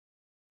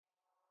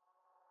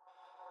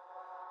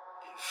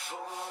If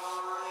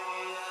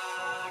only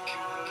I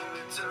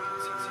could turn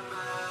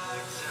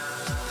back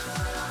time.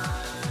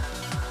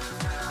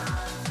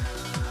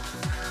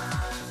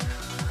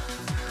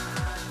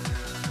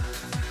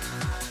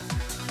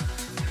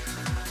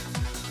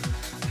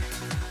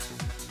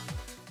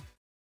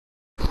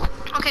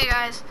 Okay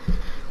guys,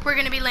 we're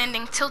gonna be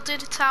landing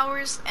tilted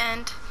towers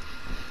and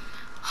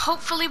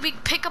hopefully we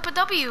pick up a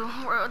W.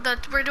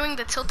 We're doing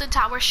the tilted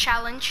towers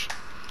challenge,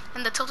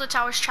 and the tilted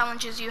towers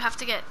challenge is you have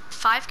to get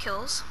 5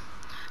 kills.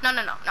 No,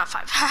 not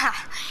 5.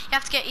 You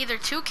have to get either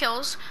 2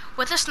 kills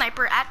with a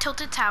sniper at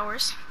tilted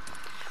towers,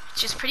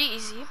 which is pretty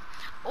easy,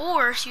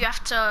 or you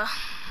have to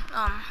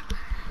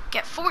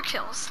get 4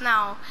 kills.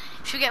 Now,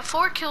 if you get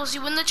 4 kills,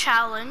 you win the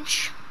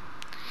challenge,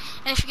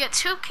 and if you get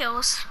 2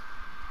 kills,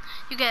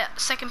 you get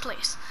second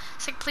place.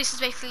 Second place is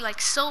basically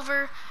like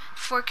silver.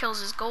 4 kills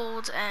is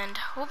gold, and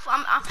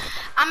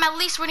I'm at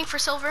least rooting for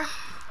silver.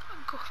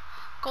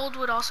 Gold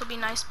would also be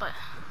nice, but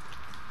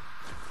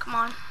come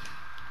on.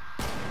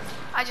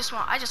 I just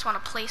want a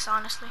place,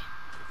 honestly.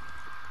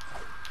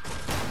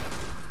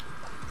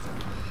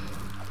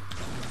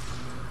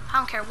 I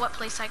don't care what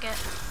place I get.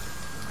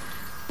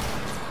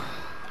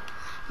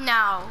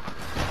 Now,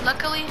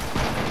 luckily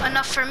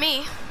enough for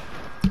me,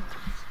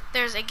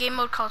 there's a game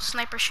mode called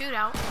Sniper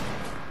Shootout,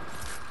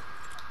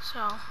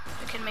 so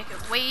it can make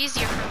it way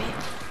easier for me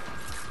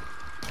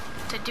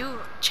to do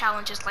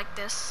challenges like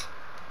this.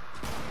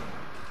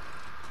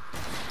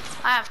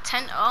 I have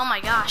 10. Oh my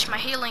gosh, my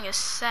healing is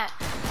set.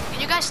 Can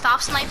you guys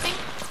stop sniping?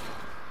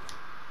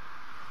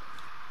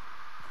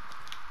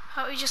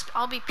 How we just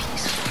all be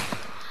peaceful?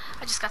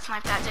 I just got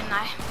sniped at, didn't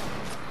I?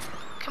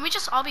 Can we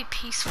just all be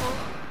peaceful?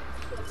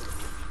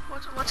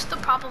 What's the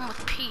problem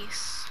with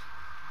peace?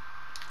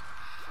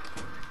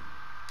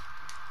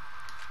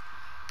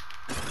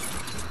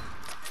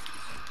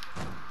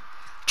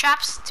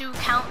 Traps do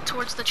count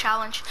towards the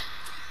challenge.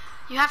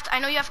 I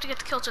know you have to get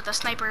the kills with a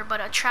sniper,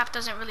 but a trap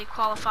doesn't really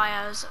qualify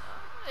as,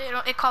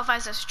 it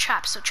qualifies as a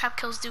trap, so trap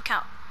kills do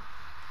count.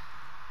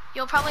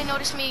 You'll probably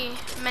notice me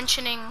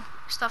mentioning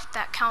stuff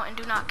that count and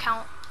do not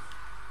count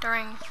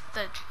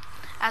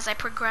as I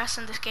progress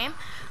in this game.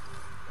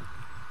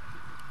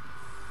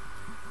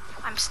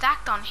 I'm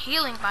stacked on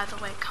healing, by the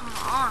way, come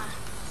on.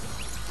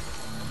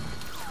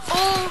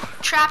 Oh,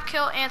 trap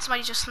kill, and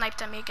somebody just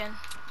sniped at me again.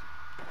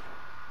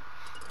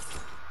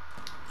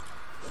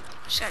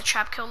 Just got a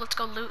trap kill, let's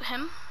go loot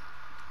him.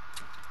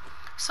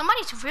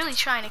 Somebody's really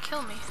trying to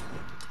kill me.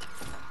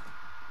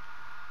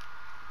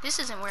 This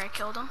isn't where I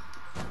killed him.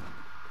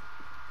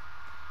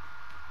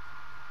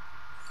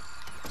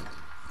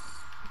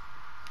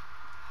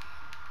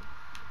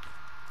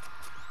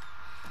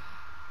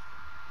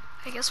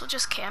 I guess we'll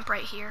just camp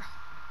right here.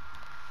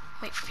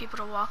 Wait for people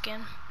to walk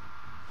in.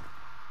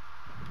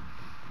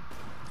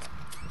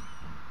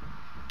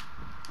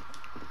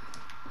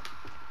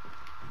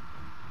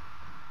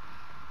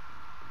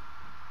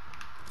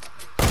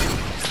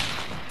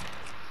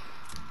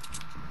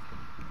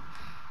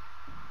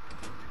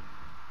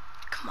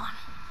 Come on.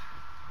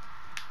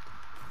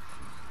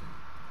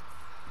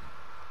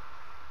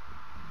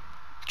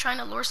 Trying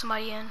to lure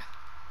somebody in.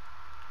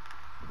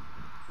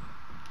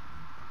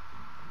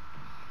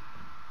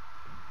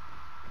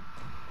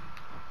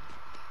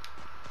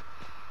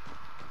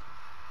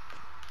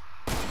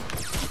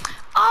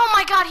 Oh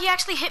my god, he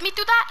actually hit me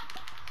through that?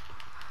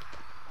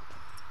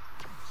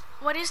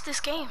 What is this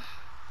game?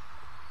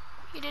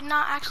 He did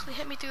not actually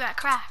hit me through that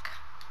crack.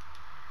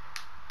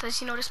 Does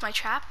he notice my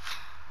trap?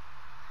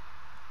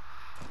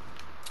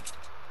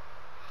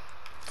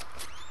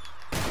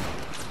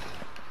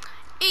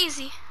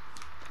 Easy.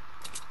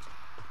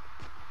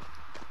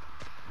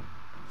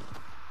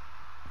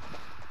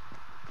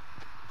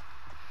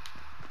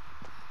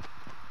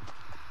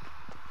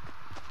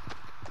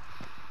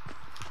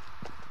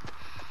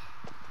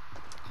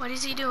 What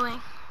is he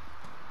doing?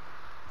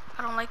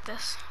 I don't like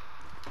this.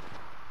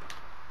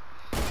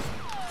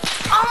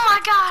 Oh my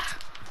god!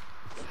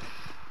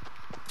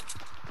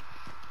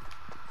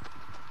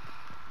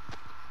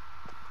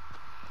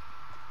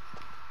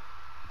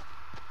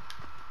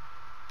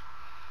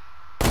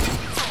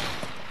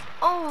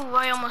 Oh,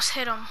 I almost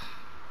hit him.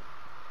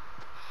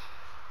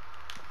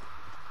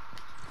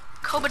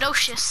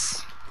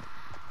 Cobadocious.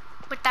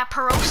 With that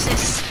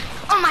parosis.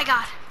 Oh my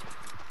god!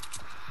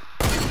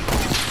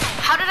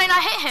 How did I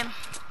not hit him?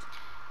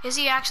 Is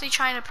he actually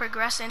trying to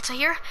progress into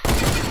here?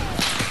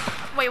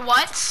 Wait,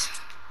 what?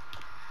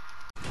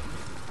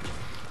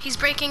 He's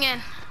breaking in.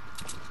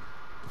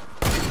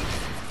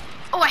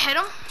 Oh, I hit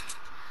him.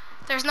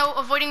 There's no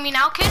avoiding me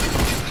now, kid.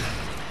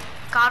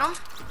 Got him.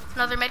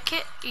 Another med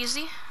kit.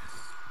 Easy.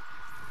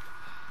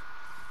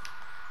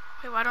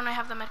 Wait, why don't I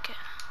have the med kit?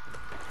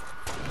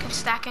 Can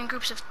stack in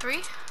groups of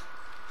 3.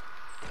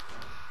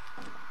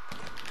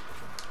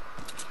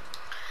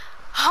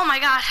 Oh my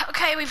god.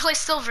 Okay, we play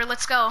silver.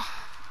 Let's go.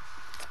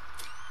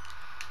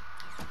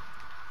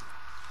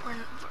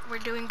 We're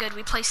doing good.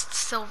 We placed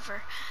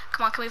silver.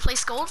 Come on, can we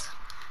place gold?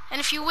 And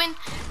if you win,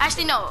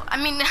 actually no.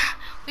 I mean,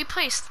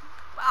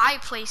 I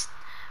placed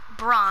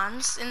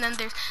bronze, and then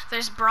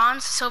there's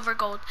bronze, silver,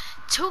 gold.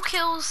 2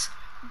 kills,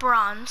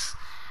 bronze.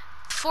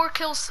 4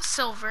 kills,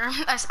 silver.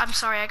 I'm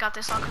sorry, I got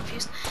this all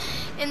confused.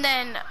 And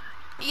then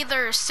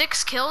either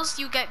 6 kills,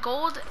 you get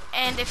gold,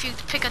 and if you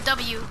pick a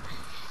W,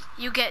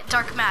 you get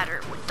dark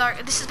matter.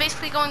 This is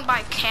basically going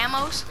by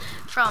camos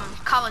from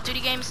Call of Duty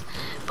games,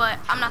 but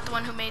I'm not the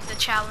one who made the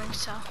challenge,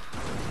 so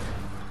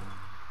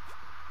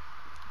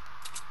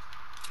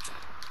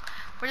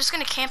we're just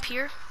gonna camp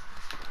here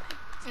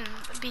and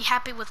be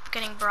happy with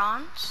getting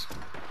bronze.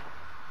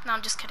 No,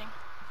 I'm just kidding.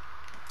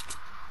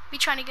 We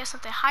trying to get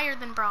something higher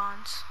than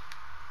bronze.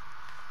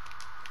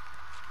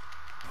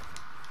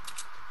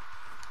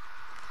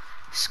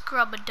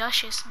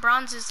 Scrubaduscious.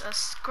 Bronze is a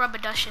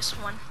scrubaduscious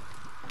one.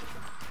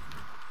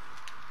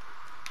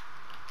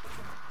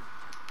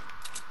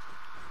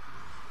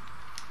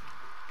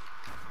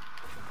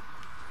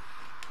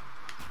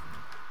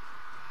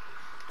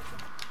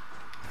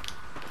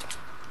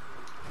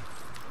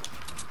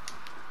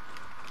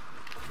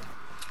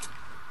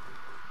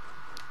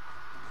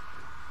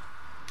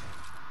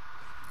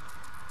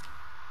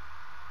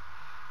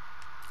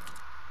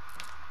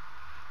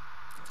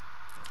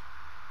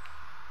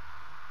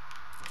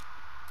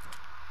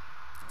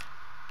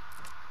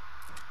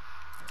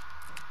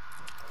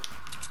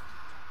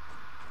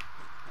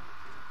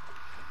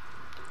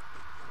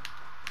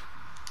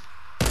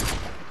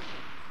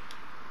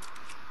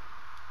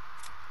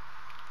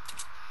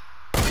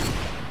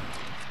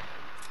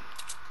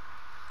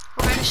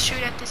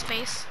 Shoot at this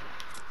base,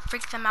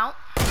 freak them out.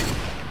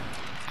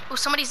 Oh,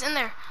 somebody's in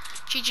there.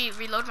 GG,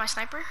 reload my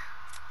sniper.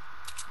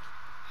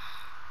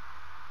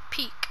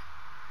 Peek.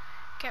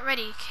 Get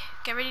ready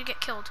to get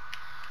killed.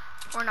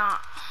 Or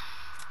not.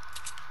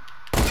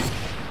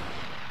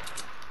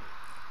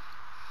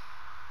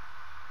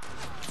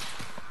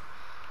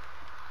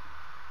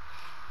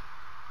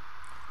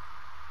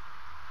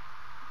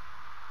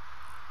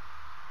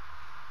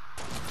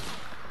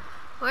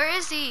 Where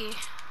is he?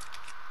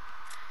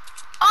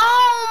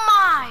 Oh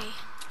my!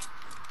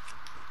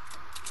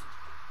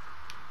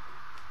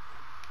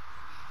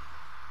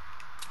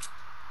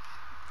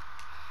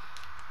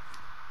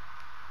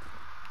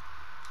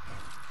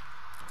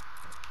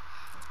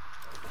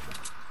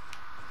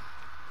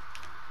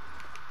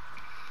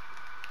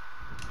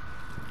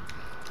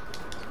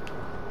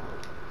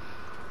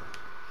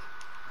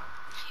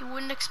 He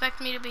wouldn't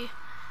expect me to be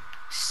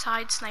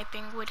side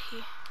sniping, would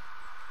he?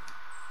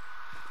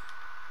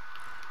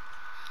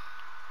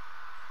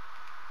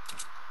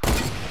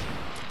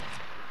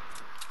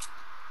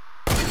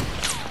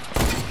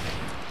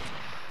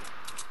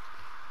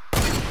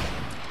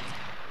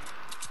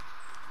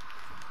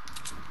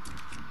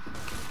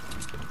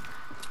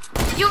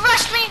 You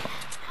rushed me,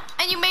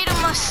 and you made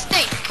a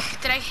mistake.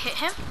 Did I hit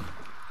him?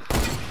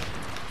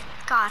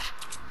 God.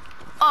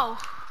 Oh.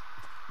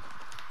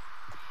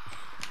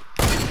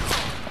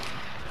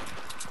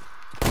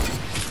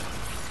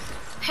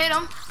 Hit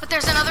him, but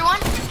there's another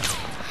one.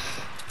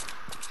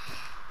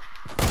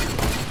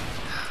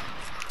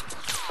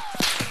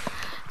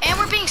 And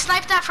we're being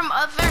sniped at from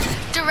other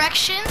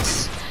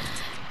directions.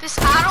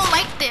 I don't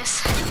like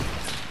this.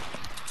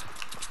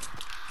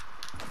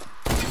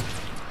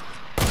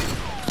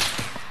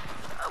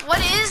 What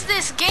is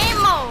this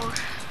game mode?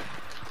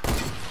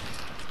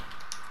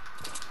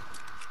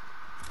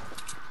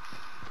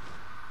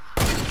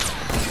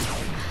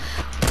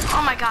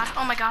 Oh my god,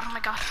 oh my god, oh my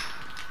god.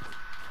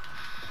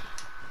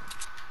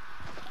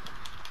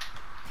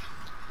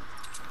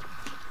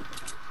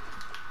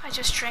 I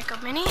just drank a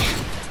mini.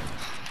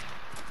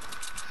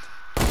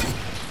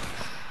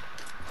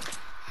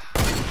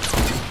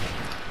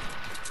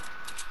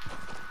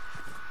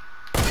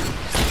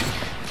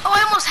 Oh,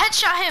 I almost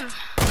headshot him.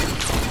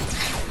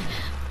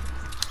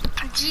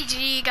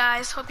 GG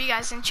guys, hope you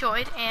guys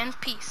enjoyed, and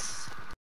peace.